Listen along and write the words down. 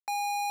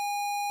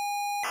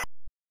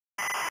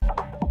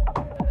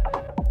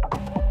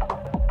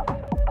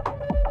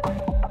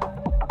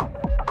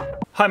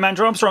Hi, I'm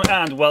Andrew Armstrong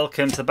and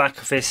welcome to the Back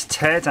Office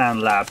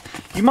Teardown Lab.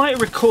 You might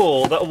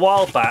recall that a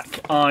while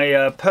back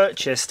I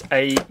purchased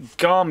a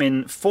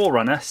Garmin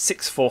Forerunner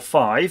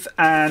 645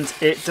 and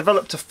it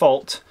developed a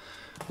fault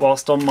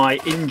whilst on my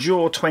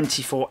Endure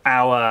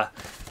 24-hour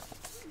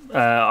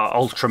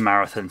ultra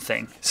marathon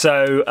thing.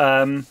 So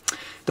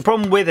the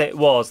problem with it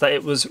was that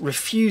it was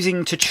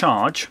refusing to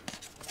charge.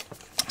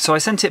 So I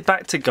sent it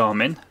back to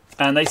Garmin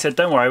and they said,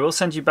 don't worry, we'll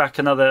send you back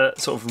another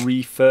sort of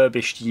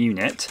refurbished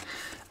unit.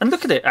 And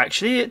look at it,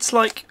 actually, it's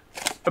like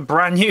a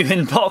brand new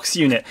in-box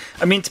unit.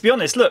 I mean, to be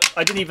honest, look,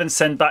 I didn't even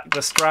send back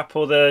the strap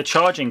or the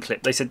charging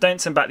clip. They said, don't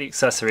send back the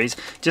accessories,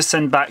 just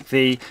send back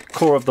the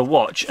core of the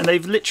watch. And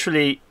they've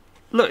literally,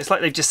 look, it's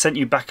like they've just sent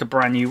you back a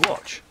brand new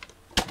watch.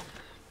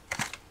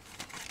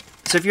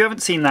 So if you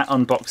haven't seen that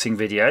unboxing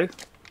video,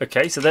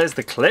 okay, so there's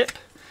the clip,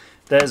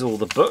 there's all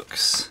the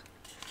books,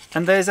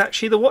 and there's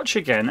actually the watch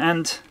again.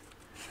 And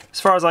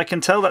as far as I can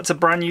tell, that's a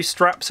brand new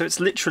strap, so it's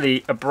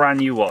literally a brand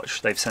new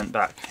watch they've sent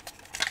back.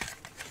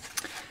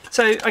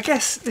 So I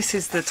guess this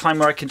is the time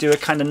where I can do a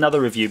kind of another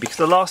review, because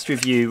the last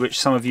review, which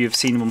some of you have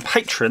seen on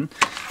Patreon,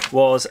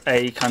 was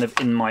a kind of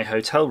in my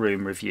hotel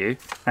room review.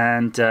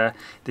 And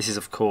this is,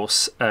 of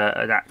course,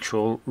 an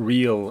actual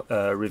real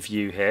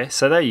review here.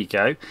 So there you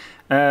go.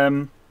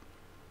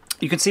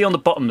 You can see on the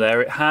bottom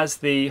there, it has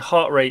the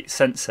heart rate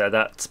sensor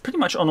that's pretty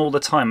much on all the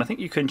time. I think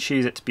you can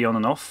choose it to be on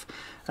and off.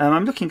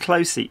 I'm looking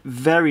closely,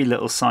 very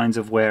little signs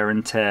of wear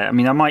and tear. I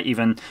mean, I might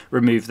even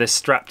remove this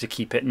strap to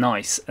keep it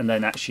nice and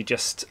then actually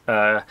just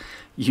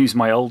use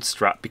my old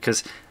strap,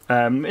 because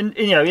in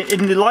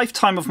the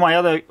lifetime of my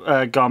other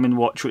Garmin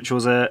watch, which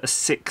was a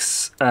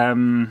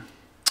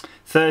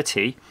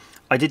 630,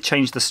 I did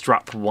change the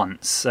strap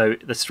once. So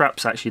the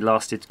straps actually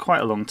lasted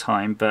quite a long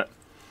time, but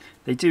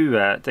they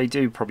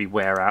do probably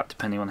wear out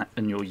depending on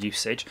your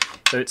usage.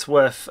 So it's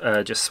worth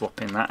just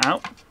swapping that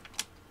out.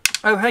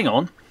 Oh, hang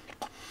on.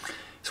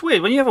 It's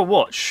weird, when you have a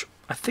watch,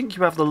 I think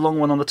you have the long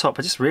one on the top.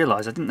 I just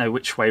realised I didn't know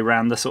which way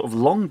round the sort of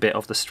long bit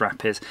of the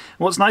strap is. And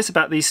what's nice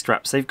about these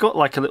straps, they've got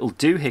like a little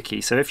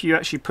doohickey, so if you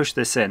actually push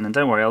this in, and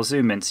don't worry, I'll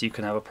zoom in so you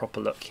can have a proper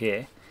look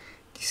here.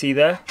 Do you see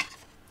there?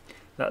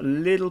 That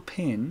little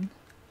pin,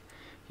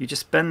 you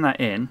just bend that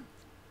in,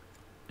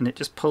 and it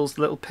just pulls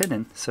the little pin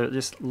in, so it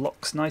just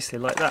locks nicely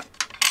like that.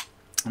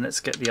 And let's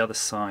get the other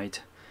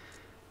side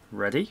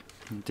ready,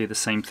 and do the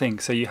same thing.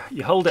 So you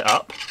hold it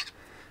up,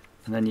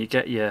 and then you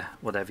get your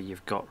whatever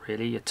you've got,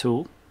 really, your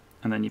tool,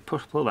 and then you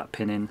pull that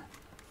pin in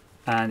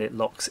and it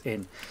locks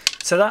in.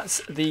 So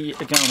that's the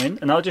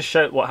Garmin, and I'll just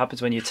show what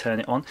happens when you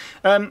turn it on.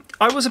 I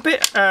was a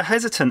bit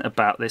hesitant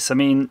about this. I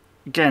mean,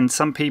 again,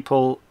 some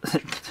people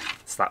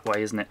it's that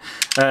way, isn't it?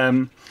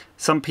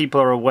 Some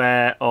people are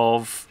aware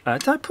of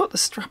did I put the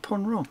strap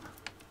on wrong?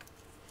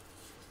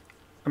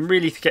 I'm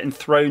really getting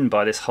thrown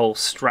by this whole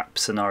strap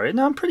scenario.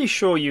 No, I'm pretty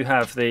sure you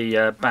have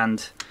the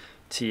band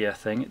to your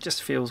thing. It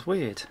just feels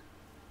weird.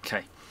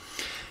 Okay,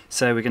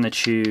 so we're going to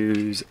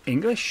choose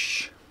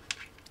English,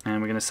 and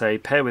we're going to say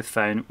pair with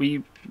phone.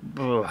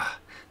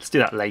 Let's do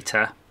that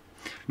later.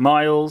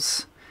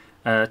 Miles,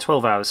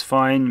 12 hours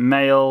fine.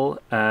 Male,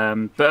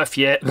 birth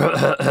year,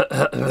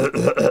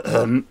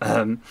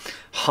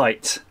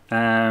 height.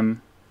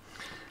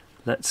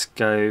 Let's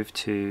go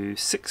to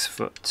 6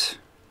 foot.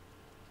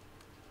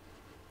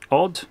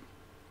 Odd.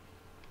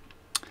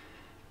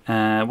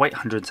 Weight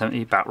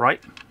 170, about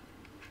right.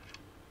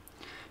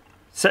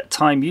 Set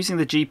time using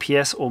the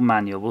GPS or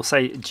manual. We'll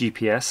say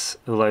GPS,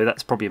 although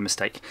that's probably a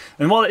mistake.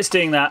 And while it's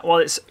doing that, while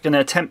it's going to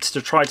attempt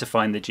to try to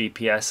find the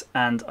GPS,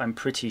 and I'm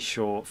pretty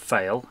sure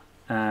fail.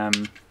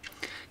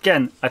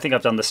 Again, I think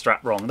I've done the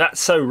strap wrong. That's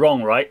so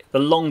wrong, right? The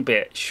long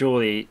bit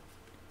surely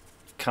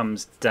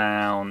comes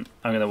down.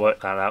 I'm going to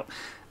work that out.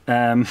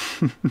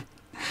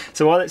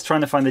 So while it's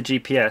trying to find the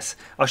GPS,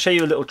 I'll show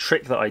you a little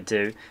trick that I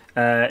do.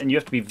 And you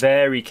have to be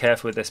very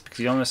careful with this because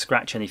you don't want to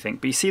scratch anything.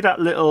 But you see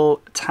that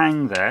little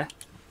tang there?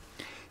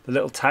 The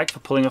little tag for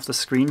pulling off the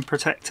screen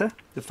protector,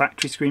 the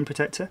factory screen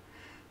protector.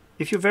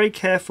 If you're very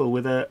careful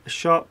with a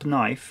sharp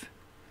knife,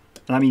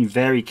 and I mean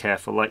very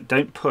careful, like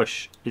don't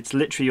push, it's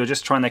literally you're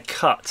just trying to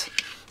cut.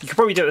 You could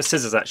probably do it with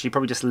scissors actually,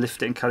 probably just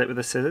lift it and cut it with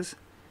the scissors.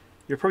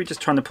 You're probably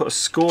just trying to put a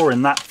score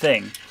in that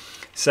thing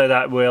so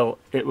that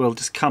it will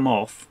just come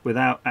off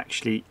without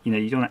actually, you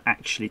don't want to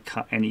actually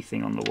cut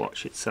anything on the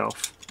watch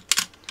itself.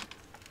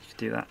 You could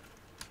do that.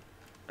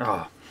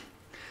 Oh,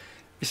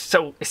 it's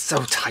so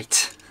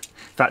tight.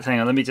 In fact, hang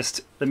on, let me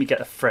get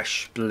a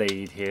fresh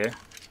blade here.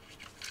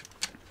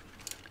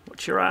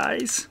 Watch your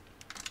eyes.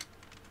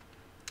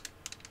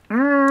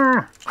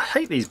 I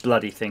hate these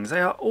bloody things.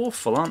 They are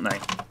awful, aren't they?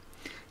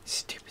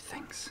 Stupid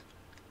things.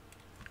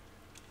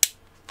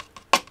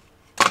 Okay,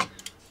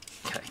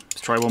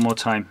 let's try one more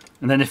time.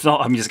 And then if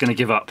not, I'm just going to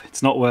give up.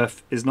 It's not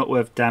worth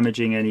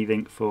damaging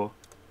anything for.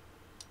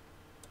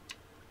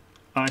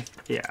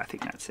 Yeah, I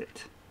think that's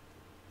it.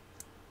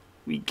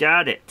 We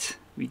got it.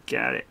 We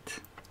got it.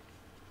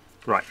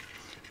 Right,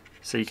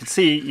 so you can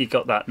see you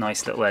got that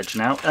nice little edge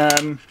now.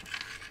 I'm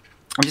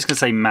just going to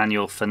say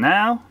manual for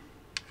now.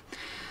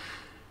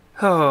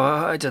 Oh,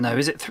 I don't know,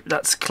 is it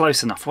that's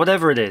close enough,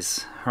 whatever it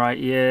is. Right,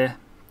 year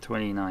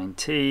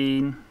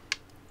 2019,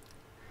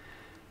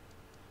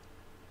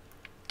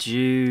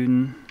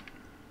 June.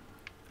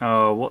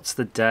 Oh, what's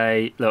the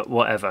day? Look,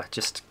 whatever,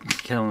 just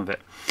get on with it.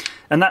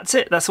 And that's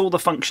it, that's all the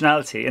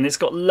functionality, and it's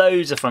got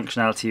loads of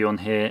functionality on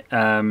here.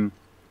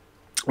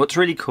 What's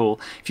really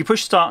cool, if you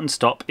push start and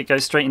stop, it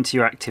goes straight into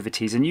your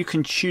activities, and you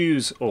can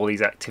choose all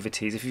these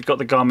activities. If you've got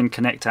the Garmin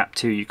Connect app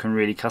too, you can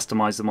really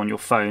customize them on your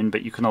phone,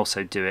 but you can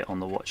also do it on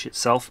the watch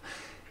itself.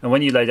 And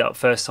when you load it up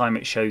first time,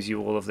 it shows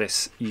you all of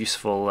this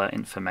useful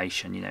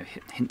information, you know,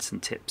 hints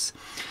and tips.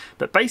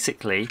 But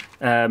basically,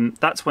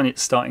 that's when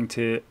it's starting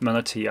to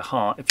monitor your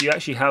heart. If you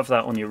actually have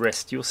that on your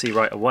wrist, you'll see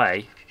right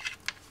away,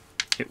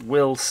 it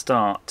will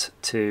start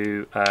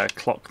to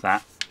clock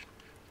that.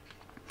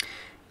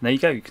 And there you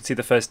go, you can see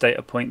the first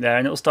data point there,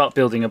 and it'll start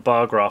building a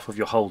bar graph of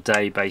your whole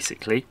day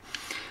basically.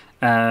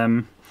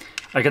 I'm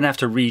gonna have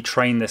to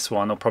retrain this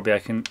one, or probably I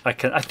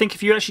think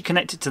if you actually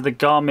connect it to the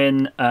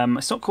Garmin,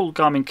 it's not called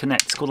Garmin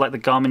Connect, it's called like the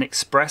Garmin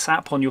Express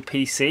app on your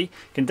PC. You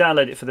can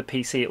download it for the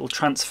PC. It will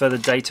transfer the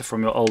data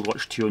from your old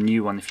watch to your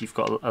new one if you've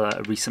got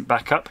a recent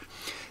backup.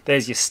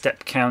 There's your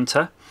step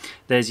counter,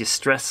 there's your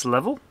stress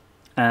level.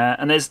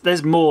 And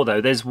there's more though,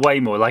 there's way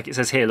more. Like it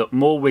says here, look,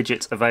 more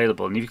widgets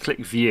available, and if you click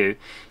view,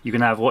 you can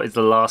have what is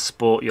the last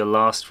sport, your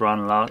last run,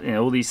 you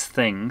know, all these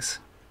things.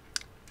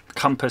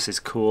 Compass is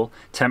cool,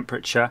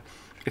 temperature.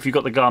 If you've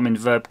got the Garmin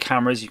Verb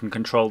cameras, you can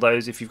control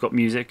those. If you've got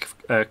music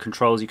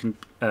controls, you can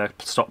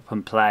stop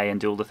and play and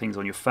do all the things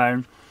on your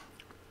phone.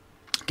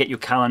 Get your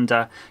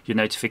calendar, your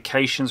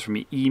notifications from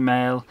your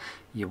email,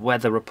 your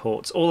weather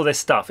reports, all of this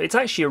stuff. It's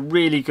actually a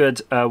really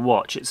good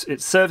watch.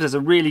 It serves as a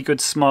really good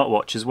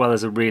smartwatch as well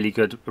as a really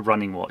good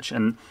running watch,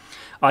 and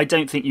I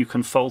don't think you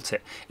can fault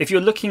it. If you're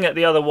looking at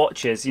the other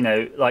watches, you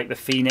know, like the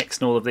Phoenix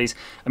and all of these,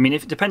 I mean,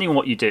 depending on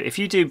what you do, if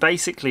you do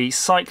basically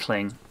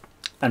cycling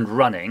and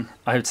running,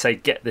 I would say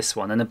get this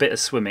one, and a bit of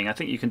swimming. I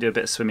think you can do a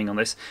bit of swimming on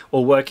this,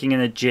 or working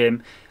in a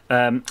gym.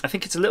 I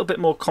think it's a little bit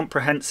more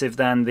comprehensive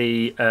than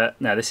the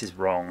no, this is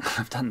wrong.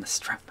 I've done the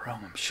strap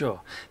wrong, I'm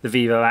sure. The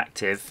Vivo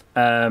Active.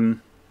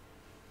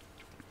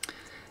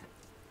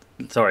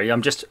 Sorry,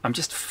 I'm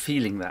just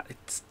feeling that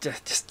it's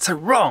just so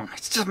wrong.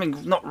 It's just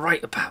something not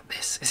right about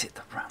this. Is it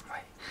the wrong way?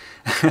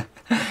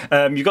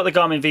 You've got the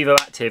Garmin Vivo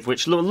Active,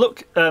 which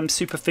look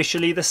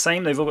superficially the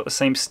same. They've all got the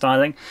same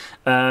styling,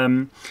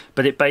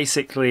 but it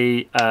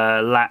basically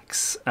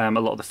lacks a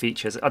lot of the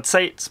features. I'd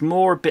say it's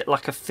more a bit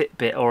like a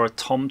Fitbit or a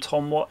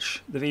TomTom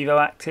watch, the Vivo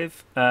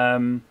Active,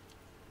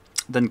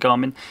 than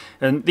Garmin,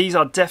 and these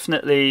are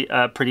definitely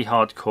pretty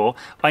hardcore.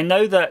 I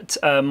know that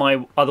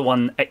my other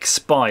one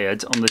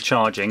expired on the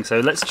charging, so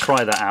let's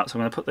try that out. So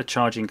I'm going to put the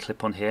charging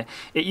clip on here.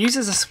 It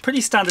uses a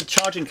pretty standard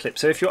charging clip,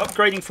 so if you're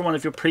upgrading from one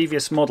of your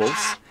previous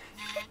models,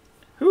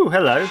 ooh,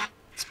 hello,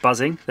 it's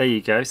buzzing, there you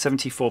go,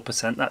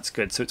 74%, that's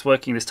good, so it's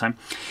working this time.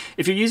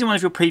 If you're using one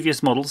of your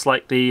previous models,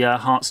 like the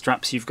heart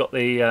straps, you've got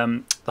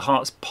the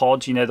Hearts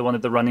Pod, you know, the one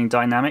of the running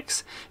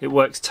dynamics, it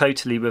works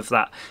totally with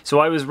that. So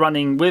I was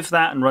running with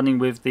that and running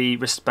with the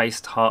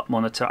wrist-based heart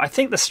monitor. I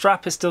think the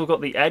strap has still got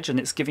the edge and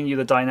it's giving you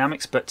the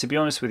dynamics, but to be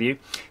honest with you,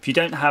 if you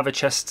don't have a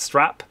chest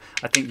strap,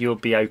 I think you'll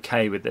be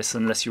okay with this,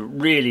 unless you're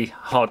really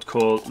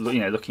hardcore, you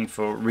know, looking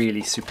for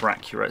really super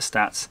accurate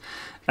stats.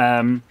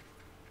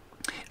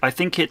 I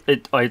think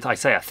I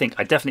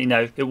definitely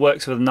know it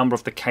works with a number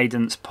of the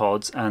cadence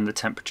pods and the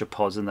temperature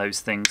pods and those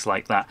things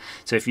like that.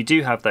 So if you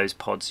do have those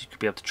pods, you could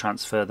be able to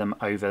transfer them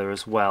over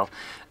as well.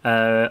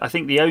 I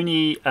think the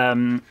only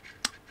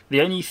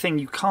thing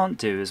you can't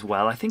do as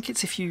well, I think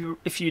it's if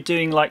you're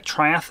doing like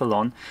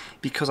triathlon,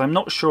 because I'm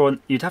not sure,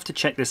 you'd have to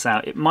check this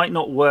out. It might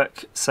not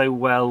work so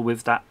well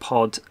with that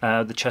pod,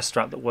 the chest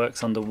strap that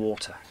works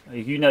underwater.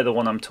 You know the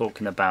one I'm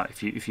talking about.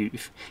 If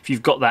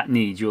you've got that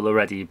need, you'll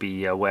already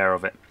be aware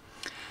of it.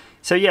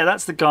 So yeah,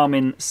 that's the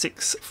Garmin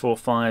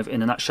 645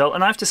 in a nutshell.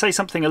 And I have to say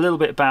something a little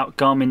bit about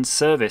Garmin's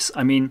service.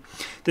 I mean,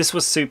 this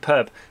was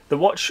superb. The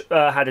watch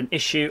had an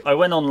issue. I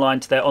went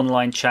online to their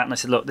online chat and I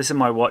said, look, this is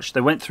my watch.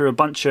 They went through a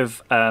bunch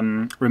of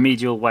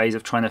remedial ways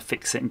of trying to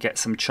fix it and get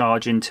some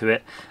charge into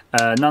it.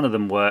 None of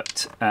them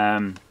worked.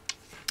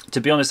 To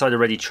be honest, I'd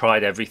already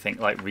tried everything,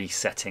 like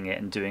resetting it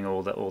and doing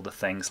all the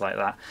things like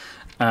that.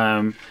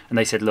 And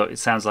they said, look, it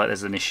sounds like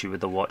there's an issue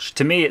with the watch.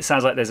 To me, it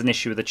sounds like there's an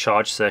issue with the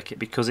charge circuit,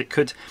 because it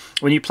could,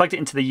 when you plugged it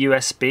into the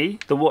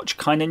USB, the watch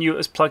kind of knew it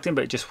was plugged in,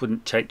 but it just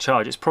wouldn't take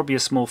charge. It's probably a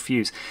small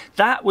fuse.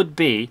 That would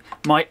be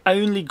my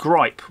only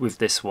gripe with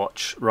this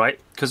watch, right?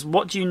 Because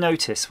what do you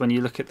notice when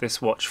you look at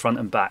this watch front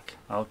and back?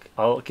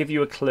 I'll give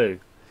you a clue.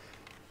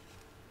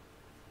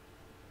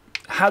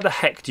 How the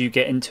heck do you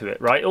get into it,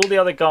 right? All the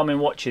other Garmin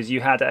watches, you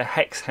had a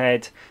hex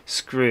head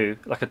screw,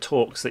 like a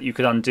Torx, that you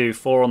could undo,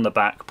 4 on the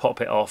back, pop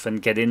it off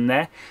and get in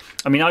there.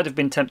 I mean, I'd have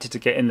been tempted to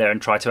get in there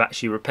and try to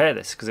actually repair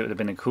this, because it would have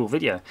been a cool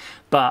video.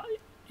 But,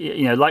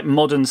 you know, like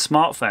modern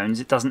smartphones,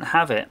 it doesn't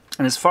have it.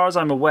 And as far as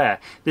I'm aware,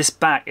 this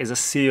back is a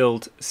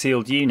sealed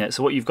unit.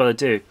 So what you've got to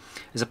do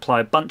is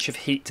apply a bunch of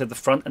heat to the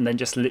front and then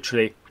just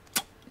literally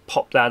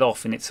pop that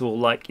off. And it's all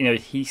like, you know,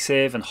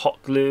 adhesive and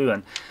hot glue,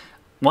 and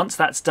once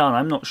that's done,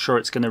 I'm not sure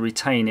it's going to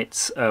retain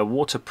its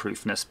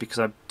waterproofness, because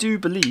I do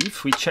believe,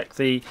 if we check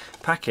the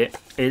packet,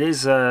 it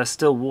is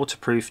still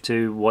waterproof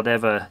to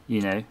whatever,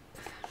 you know,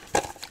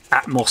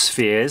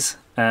 atmospheres.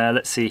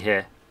 Let's see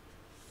here.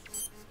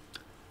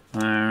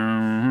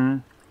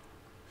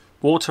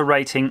 Water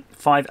rating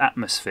 5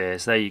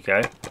 atmospheres. There you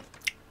go.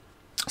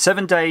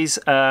 7 days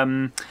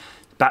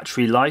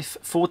battery life,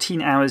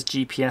 14 hours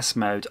GPS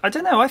mode. I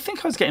don't know, I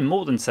think I was getting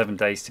more than 7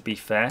 days, to be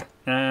fair.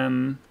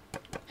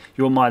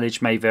 Your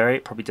mileage may vary.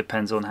 It probably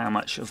depends on how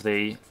much of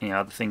the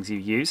other things you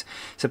use.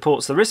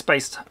 Supports the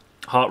wrist-based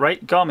heart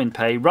rate, Garmin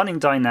Pay, running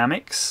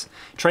dynamics,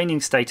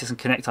 training status, and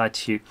Connect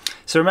IQ.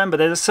 So remember,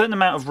 there's a certain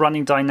amount of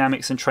running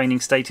dynamics and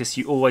training status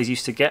you always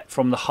used to get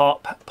from the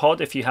heart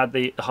pod if you had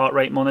the heart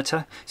rate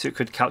monitor, so it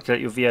could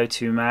calculate your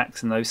VO2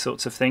 max and those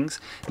sorts of things.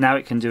 Now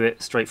it can do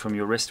it straight from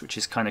your wrist, which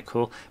is kind of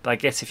cool. But I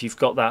guess if you've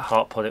got that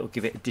heart pod, it will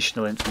give it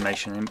additional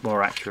information and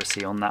more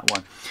accuracy on that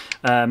one.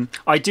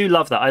 I do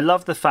love that. I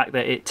love the fact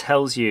that it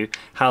tells you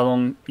how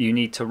long you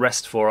need to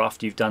rest for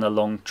after you've done a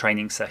long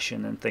training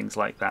session and things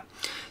like that.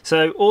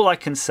 So all I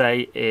can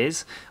say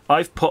is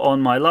I've put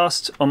on my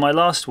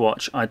last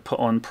watch, I'd put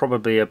on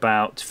probably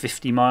about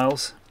 50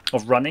 miles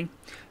of running.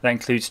 That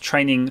includes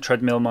training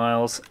treadmill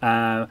miles,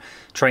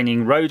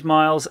 training road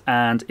miles,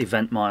 and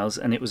event miles.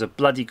 And it was a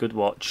bloody good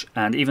watch.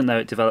 And even though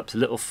it developed a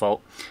little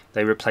fault,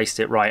 they replaced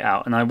it right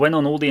out. And I went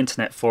on all the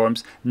internet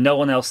forums. No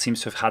one else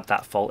seems to have had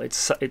that fault.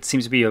 It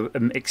seems to be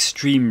an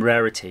extreme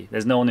rarity.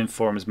 There's no one in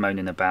forums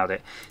moaning about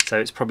it. So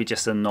it's probably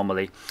just an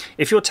anomaly.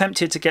 If you're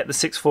tempted to get the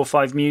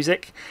 645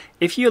 Music,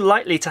 if you're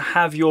likely to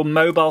have your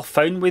mobile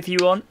phone with you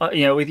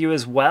with you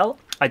as well,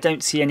 I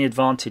don't see any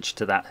advantage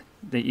to that.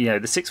 The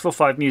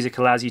 645 Music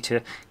allows you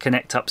to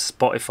connect up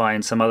Spotify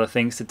and some other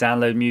things to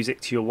download music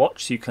to your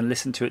watch, so you can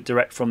listen to it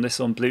direct from this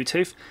on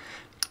Bluetooth.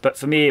 But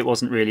for me, it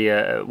wasn't really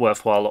a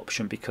worthwhile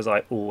option, because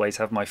I always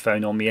have my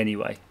phone on me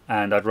anyway,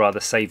 and I'd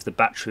rather save the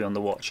battery on the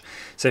watch.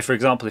 So for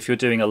example, if you're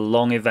doing a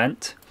long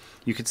event,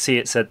 you could see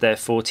it said there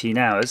 14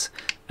 hours.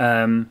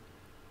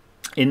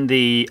 In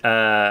the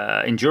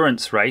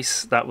endurance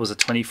race, that was a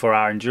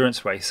 24-hour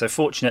endurance race. So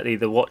fortunately,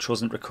 the watch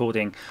wasn't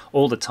recording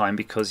all the time,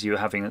 because you were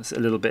having a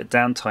little bit of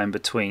downtime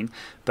between.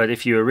 But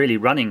if you were really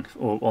running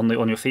or on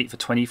your feet for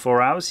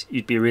 24 hours,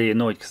 you'd be really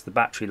annoyed, because the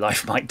battery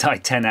life might die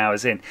 10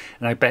 hours in.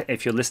 And I bet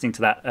if you're listening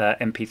to that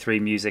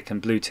MP3 music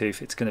and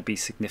Bluetooth, it's going to be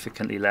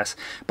significantly less.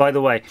 By the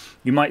way,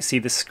 you might see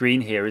the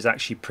screen here is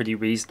actually pretty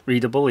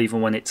readable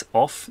even when it's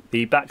off.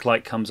 The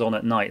backlight comes on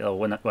at night, or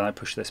when I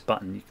push this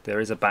button, there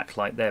is a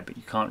backlight there, but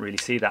you can't really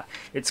see that.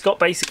 It's got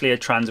basically a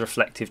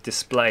trans-reflective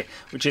display,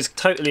 which is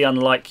totally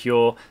unlike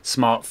your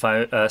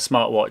smartphone,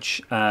 smartwatch,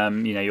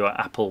 your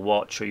Apple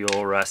Watch or your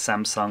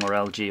Samsung or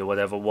LG or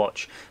whatever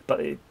watch.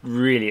 But it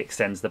really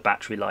extends the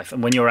battery life,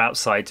 and when you're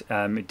outside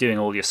doing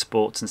all your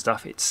sports and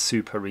stuff, it's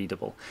super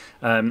readable.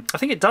 I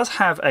think it does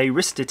have a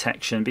wrist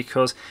detection,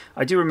 because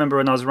I do remember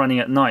when I was running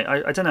at night,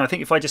 I don't know, I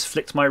think if I just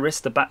flicked my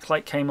wrist, the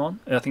backlight came on.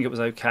 I think it was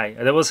okay.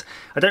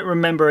 I don't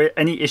remember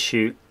any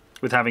issue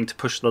with having to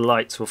push the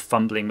lights or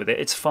fumbling with it.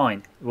 It's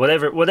fine.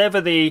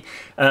 Whatever the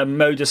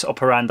modus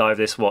operandi of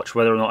this watch,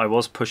 whether or not I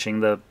was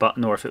pushing the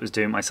button or if it was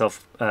doing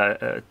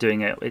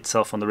it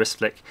itself on the wrist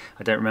flick,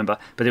 I don't remember,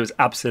 but it was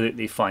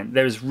absolutely fine.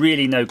 There's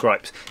really no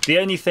gripes. The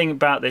only thing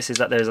about this is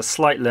that there's a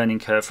slight learning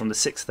curve from the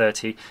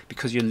 630,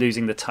 because you're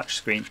losing the touch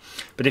screen.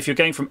 But if you're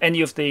going from any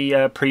of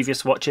the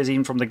previous watches,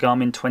 even from the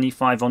Garmin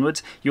 25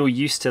 onwards, you're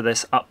used to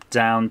this up,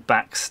 down,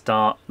 back,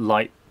 start,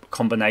 light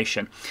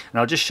combination.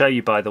 And I'll just show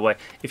you, by the way,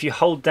 if you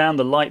hold down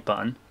the light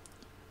button,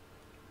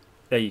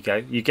 there you go,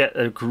 you get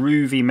a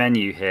groovy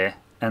menu here,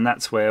 and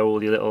that's where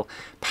all your little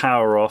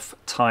power off,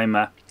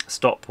 timer,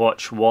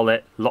 stopwatch,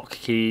 wallet, lock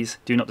keys,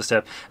 do not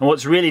disturb. And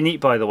what's really neat,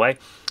 by the way,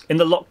 in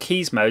the lock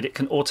keys mode, it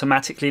can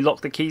automatically lock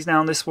the keys now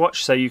on this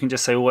watch. So you can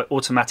just say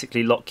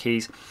automatically lock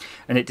keys,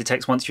 and it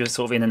detects once you're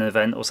sort of in an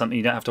event or something.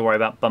 You don't have to worry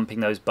about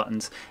bumping those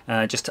buttons.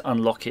 Just to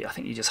unlock it, I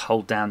think you just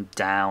hold down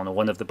or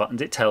one of the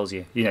buttons. It tells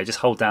you, just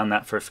hold down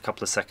that for a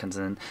couple of seconds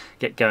and then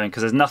get going,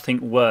 because there's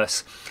nothing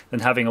worse than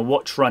having a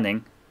watch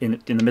running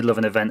in the middle of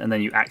an event and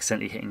then you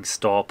accidentally hitting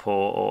stop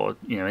or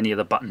any of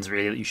the buttons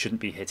really that you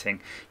shouldn't be hitting.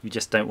 You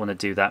just don't want to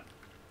do that.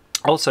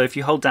 Also, if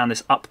you hold down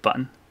this up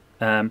button,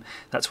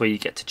 that's where you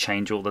get to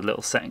change all the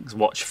little settings: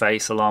 watch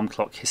face, alarm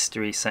clock,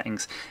 history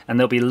settings, and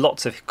there'll be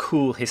lots of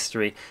cool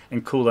history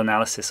and cool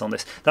analysis on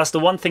this. That's the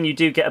one thing you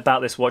do get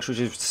about this watch, which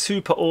is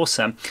super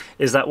awesome,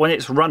 is that when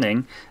it's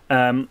running,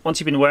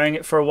 once you've been wearing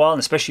it for a while, and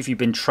especially if you've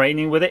been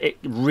training with it, it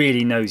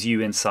really knows you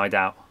inside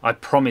out. I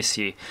promise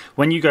you,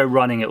 when you go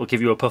running, it will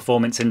give you a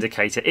performance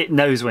indicator. It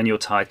knows when you're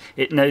tired.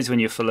 It knows when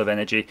you're full of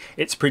energy.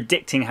 It's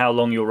predicting how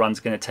long your run's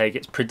going to take.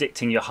 It's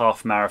predicting your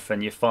half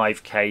marathon, your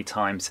 5K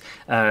times.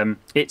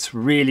 It's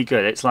really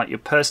good. It's like your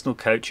personal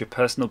coach, your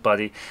personal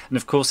buddy. And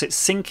of course,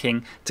 it's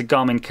syncing to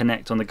Garmin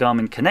Connect on the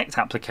Garmin Connect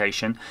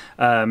application,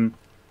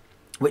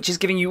 which is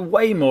giving you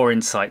way more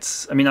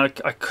insights. I mean, I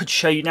could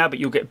show you now, but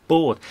you'll get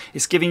bored.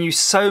 It's giving you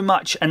so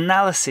much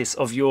analysis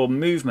of your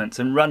movements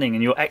and running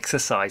and your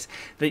exercise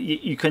that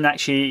you can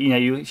actually, you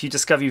know, if you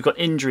discover you've got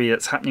injury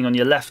that's happening on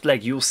your left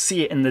leg, you'll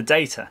see it in the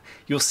data.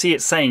 You'll see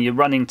it saying you're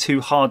running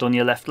too hard on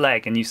your left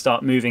leg, and you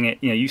start moving it,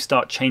 you know, you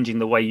start changing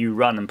the way you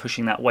run and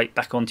pushing that weight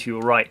back onto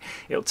your right.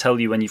 It'll tell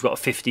you when you've got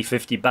a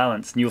 50-50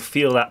 balance, and you'll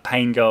feel that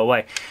pain go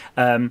away.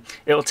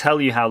 It'll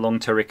tell you how long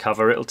to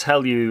recover. It'll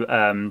tell you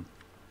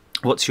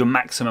what's your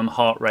maximum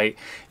heart rate,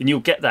 and you'll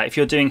get that if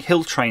you're doing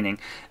hill training.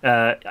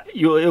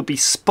 It'll be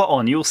spot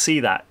on. You'll see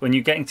that when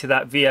you're getting to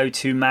that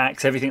VO2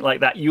 max, everything like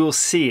that, you'll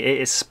see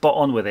it is spot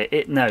on with it.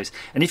 It knows.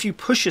 And if you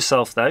push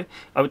yourself though,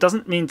 it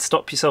doesn't mean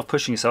stop yourself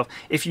pushing yourself.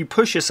 If you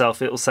push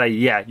yourself, it'll say,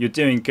 yeah, you're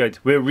doing good,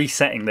 we're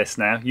resetting this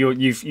now,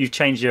 you've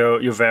changed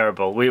your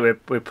variable, we're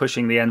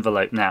pushing the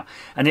envelope now,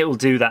 and it will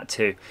do that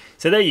too.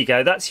 So there you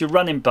go, that's your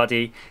running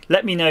buddy.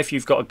 Let me know if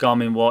you've got a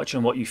Garmin watch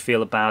and what you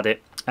feel about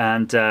it,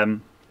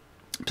 and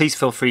please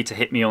feel free to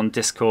hit me on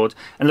Discord.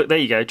 And look, there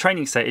you go,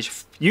 training stage,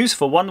 used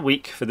for 1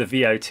 week for the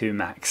VO2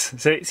 max.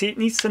 So see, it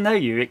needs to know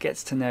you, it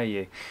gets to know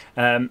you.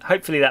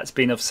 Hopefully that's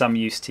been of some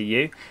use to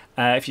you.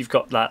 If you've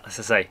got that, as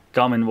I say,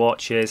 Garmin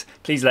watches,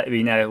 please let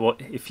me know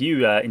if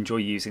you enjoy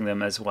using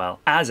them as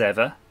well. As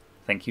ever,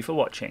 thank you for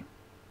watching.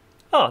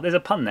 Oh, there's a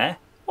pun there.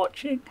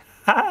 Watching.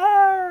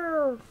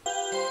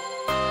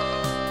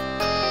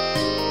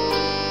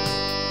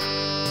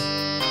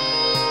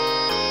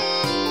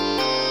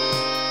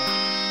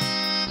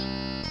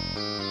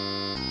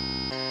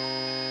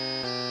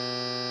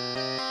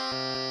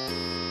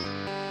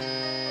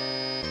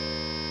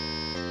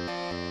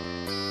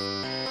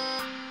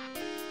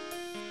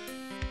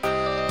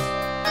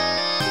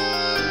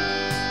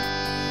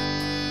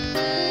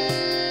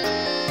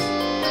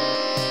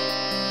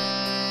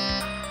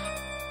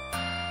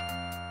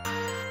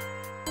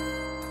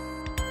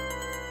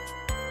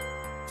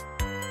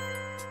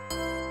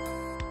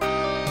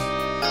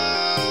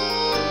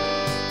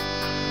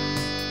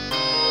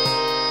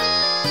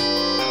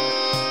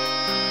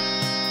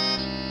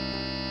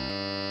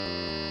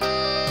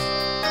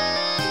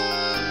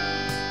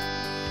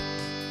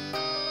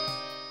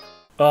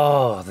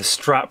 Oh, the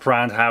strap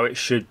round how it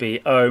should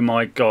be. Oh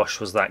my gosh,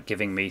 was that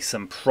giving me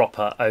some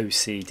proper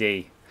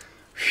OCD.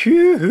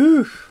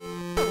 Phew.